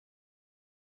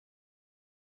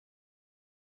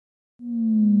I'm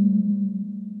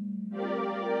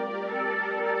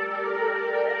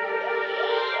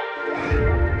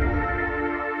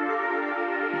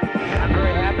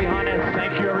very happy, Hunter.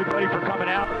 Thank you, everybody, for coming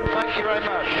out. Thank you very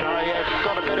much. I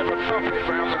got a bit of a profit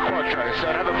around the quattro,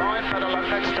 so never mind, better luck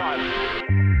next time.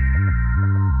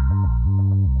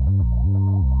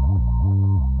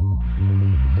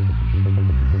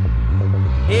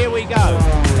 Here we go,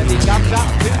 as he comes up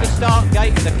to the start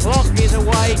gate, the clock is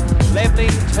away,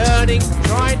 levelling, turning,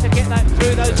 trying to get that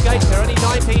through those gates. They're only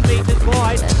 19 metres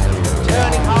wide,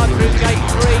 turning hard through gate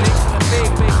 3, a big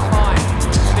climb,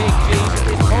 big G's at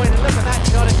this point, and look at that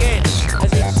shot again,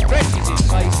 as he stretches his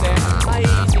face there.